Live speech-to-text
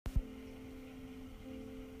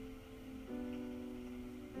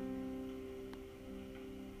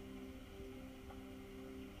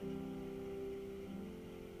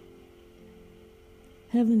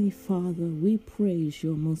Heavenly Father, we praise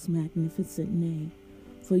your most magnificent name,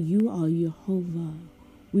 for you are Jehovah.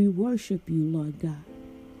 We worship you, Lord God.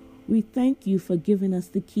 We thank you for giving us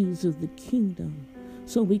the keys of the kingdom,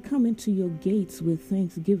 so we come into your gates with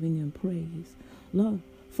thanksgiving and praise. Lord,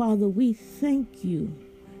 Father, we thank you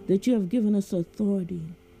that you have given us authority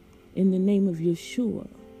in the name of Yeshua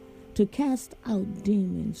to cast out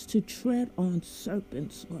demons, to tread on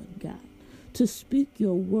serpents, Lord God, to speak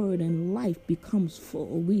your word and life becomes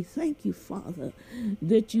full. We thank you, Father,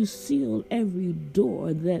 that you seal every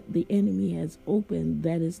door that the enemy has opened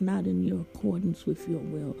that is not in your accordance with your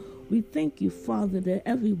will. We thank you, Father, that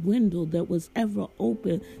every window that was ever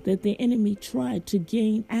open, that the enemy tried to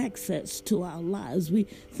gain access to our lives, we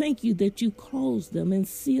thank you that you closed them and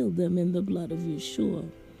sealed them in the blood of Yeshua.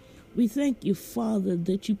 We thank you, Father,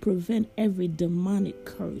 that you prevent every demonic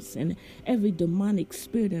curse and every demonic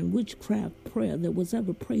spirit and witchcraft prayer that was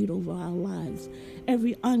ever prayed over our lives,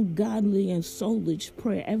 every ungodly and soulish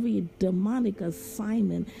prayer, every demonic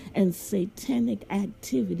assignment and satanic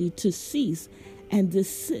activity to cease and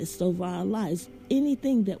desist over our lives,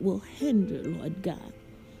 anything that will hinder, Lord God,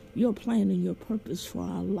 your plan and your purpose for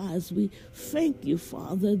our lives. We thank you,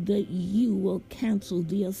 Father, that you will cancel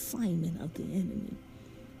the assignment of the enemy.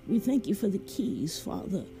 We thank you for the keys,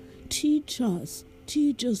 Father. Teach us,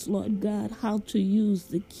 Lord God, how to use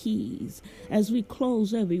the keys as we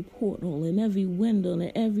close every portal and every window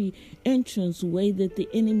and every entrance way that the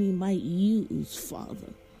enemy might use, Father.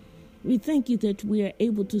 We thank you that we are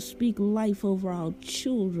able to speak life over our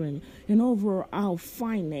children and over our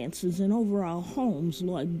finances and over our homes,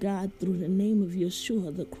 Lord God, through the name of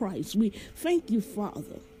Yeshua the Christ. We thank you,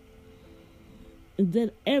 Father,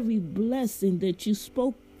 that every blessing that you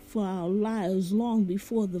spoke for our lives long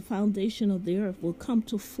before the foundation of the earth will come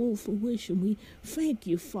to full fruition. We thank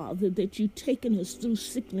you, Father, that you've taken us through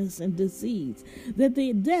sickness and disease, that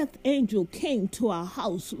the death angel came to our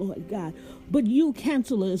house, Lord God, but you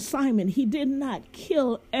canceled an assignment. He did not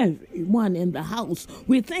kill everyone in the house.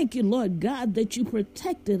 We thank you, Lord God, that you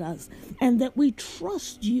protected us and that we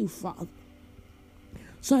trust you, Father.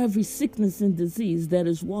 So every sickness and disease that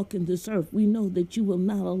is walking this earth, we know that you will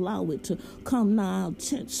not allow it to come nigh our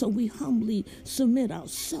tent. So we humbly submit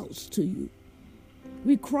ourselves to you.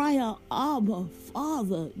 We cry out, Abba,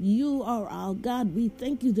 Father, you are our God. We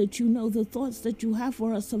thank you that you know the thoughts that you have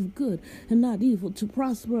for us of good and not evil, to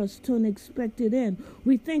prosper us to an expected end.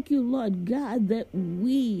 We thank you, Lord God, that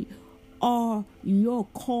we are your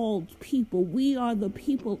called people. We are the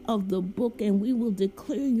people of the book, and we will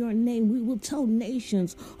declare your name. We will tell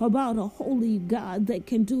nations about a holy God that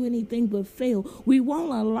can do anything but fail. We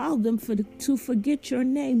won't allow them to forget your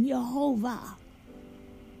name, Jehovah,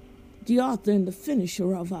 the author and the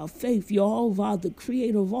finisher of our faith, Jehovah, the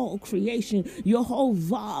creator of all creation,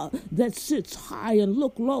 Jehovah, that sits high and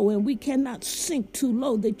look low, and we cannot sink too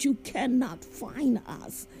low that you cannot find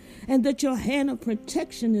us, and that your hand of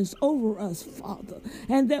protection is over us, Father,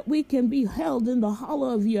 and that we can be held in the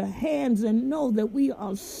hollow of your hands and know that we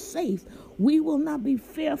are safe. We will not be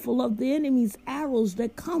fearful of the enemy's arrows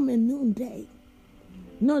that come in noonday,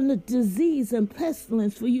 nor the disease and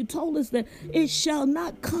pestilence, for you told us that it shall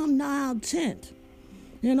not come nigh our tent.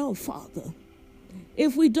 And oh, Father,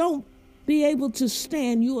 if we don't be able to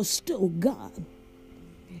stand, you are still God.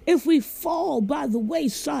 If we fall by the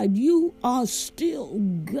wayside, you are still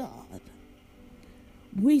God.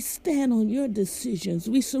 We stand on your decisions.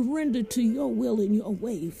 We surrender to your will and your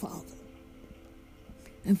way, Father.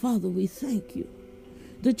 And Father, we thank you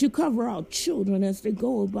that you cover our children as they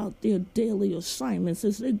go about their daily assignments,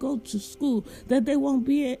 as they go to school, that they won't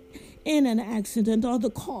be in an accident or the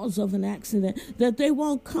cause of an accident, that they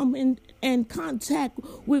won't come in contact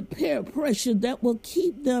with peer pressure that will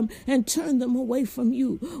keep them and turn them away from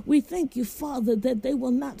you. We thank you, Father, that they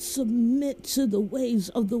will not submit to the ways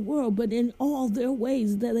of the world, but in all their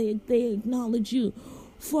ways that they acknowledge you.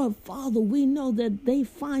 For, Father, we know that they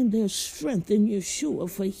find their strength in Yeshua,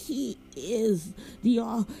 for he is the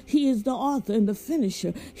author and the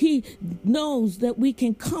finisher. He knows that we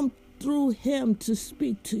can come through him to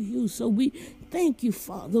speak to you. So we thank you,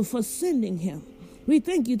 Father, for sending him. We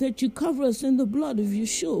thank you that you cover us in the blood of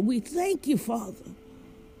Yeshua. We thank you, Father,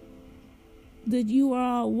 that you are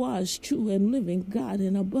our wise, true, and living God,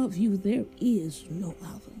 and above you there is no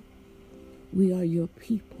other. We are your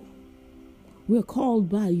people. We're called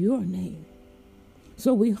by your name.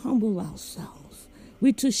 So we humble ourselves.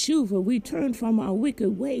 We teshuva. We turn from our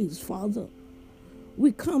wicked ways, Father.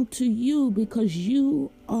 We come to you because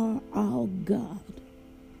you are our God.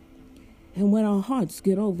 And when our hearts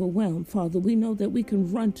get overwhelmed, Father, we know that we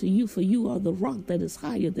can run to you, for you are the rock that is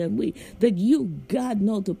higher than we. That you, God,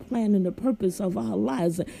 know the plan and the purpose of our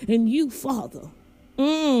lives. And you, Father,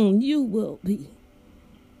 you will be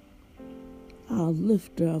our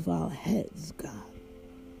lifter of our heads, God.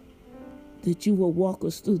 That you will walk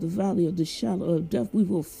us through the valley of the shadow of death. We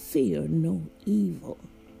will fear no evil.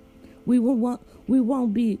 We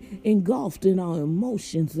won't be engulfed in our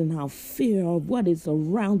emotions and our fear of what is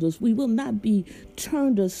around us. We will not be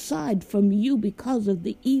turned aside from you because of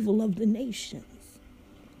the evil of the nations.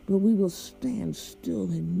 But we will stand still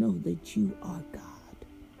and know that you are God.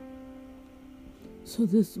 So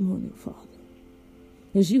this morning, Father,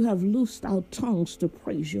 as you have loosed our tongues to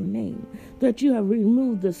praise your name, that you have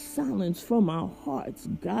removed the silence from our hearts,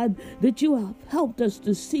 God, that you have helped us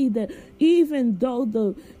to see that even though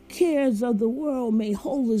the cares of the world may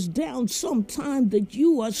hold us down sometime, that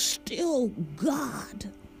you are still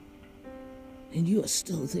God, and you are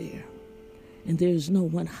still there, and there is no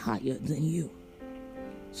one higher than you.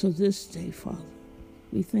 So this day, Father,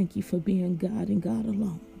 we thank you for being God and God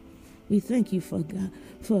alone. We thank you for God,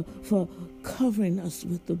 for covering us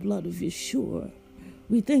with the blood of Yeshua.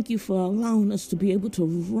 We thank you for allowing us to be able to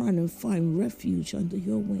run and find refuge under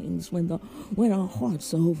your wings when our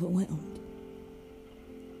hearts are overwhelmed.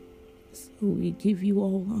 So we give you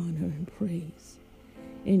all honor and praise.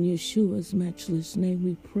 In Yeshua's matchless name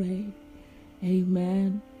we pray.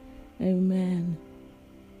 Amen, amen,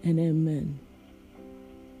 and amen.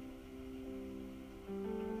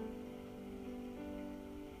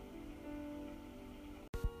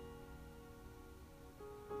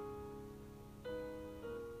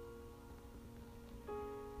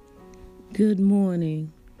 Good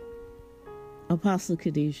morning. Apostle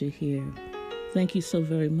Khadijah here. Thank you so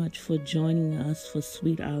very much for joining us for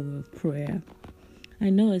Sweet Hour of Prayer. I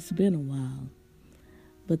know it's been a while,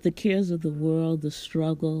 but the cares of the world, the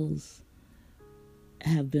struggles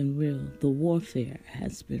have been real. The warfare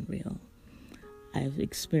has been real. I've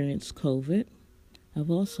experienced COVID. I've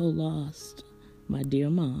also lost my dear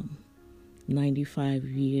mom, 95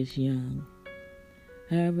 years young.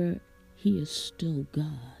 However, he is still God.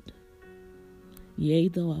 Yea,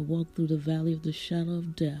 though I walk through the valley of the shadow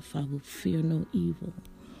of death, I will fear no evil,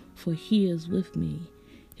 for he is with me.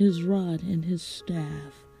 His rod and his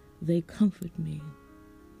staff, they comfort me.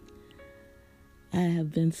 I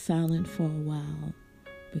have been silent for a while,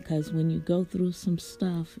 because when you go through some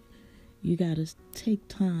stuff, you got to take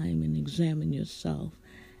time and examine yourself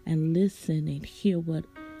and listen and hear what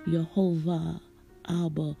Yehovah,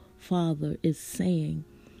 Abba, Father is saying.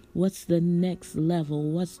 What's the next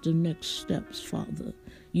level? What's the next steps, Father?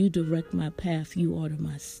 You direct my path. You order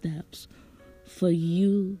my steps. For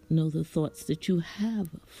you know the thoughts that you have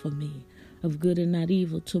for me, of good and not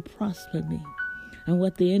evil, to prosper me. And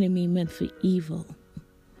what the enemy meant for evil,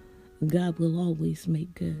 God will always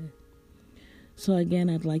make good. So again,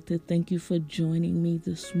 I'd like to thank you for joining me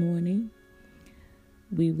this morning.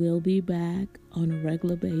 We will be back on a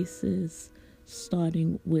regular basis,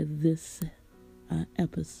 starting with this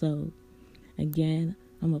episode. Again,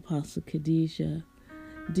 I'm Apostle Khadijah,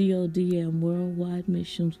 DODM Worldwide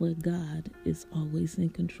Missions, where God is always in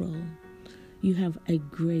control. You have a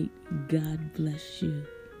great, God bless you,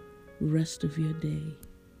 rest of your day.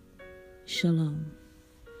 Shalom.